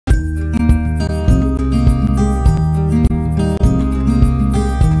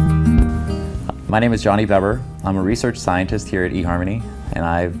My name is Jonny. I'm a research scientist here at eHarmony, and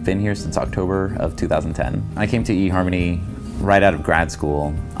I've been here since October of 2010. I came to eHarmony right out of grad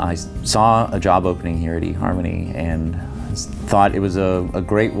school. I saw a job opening here at eHarmony and thought it was a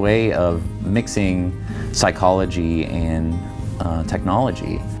great way of mixing psychology and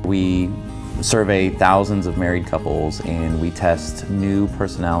technology. We survey thousands of married couples and we test new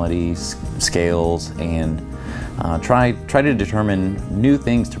personality scales and try to determine new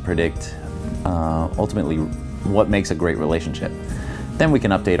things to predict ultimately what makes a great relationship. Then we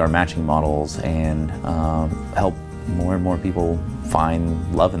can update our matching models and help more and more people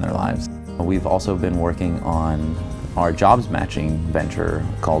find love in their lives. We've also been working on our jobs matching venture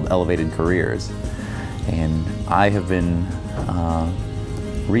called Elevated Careers, and I have been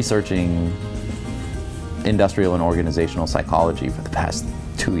researching industrial and organizational psychology for the past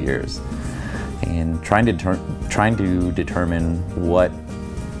 2 years and trying to determine what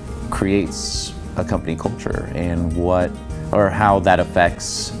creates a company culture and how that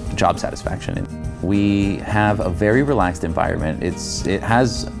affects job satisfaction. We have a very relaxed environment. It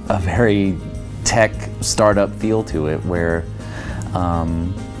has a very tech startup feel to it, where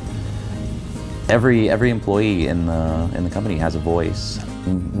every employee in the company has a voice.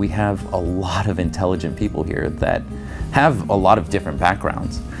 We have a lot of intelligent people here that have a lot of different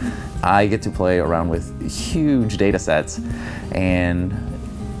backgrounds. I get to play around with huge data sets and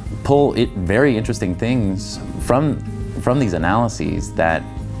pull very interesting things from these analyses that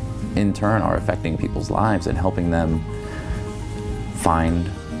in turn are affecting people's lives and helping them find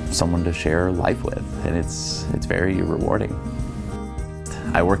someone to share life with, and it's very rewarding.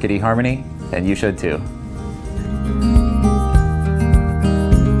 I work at eHarmony, and you should too.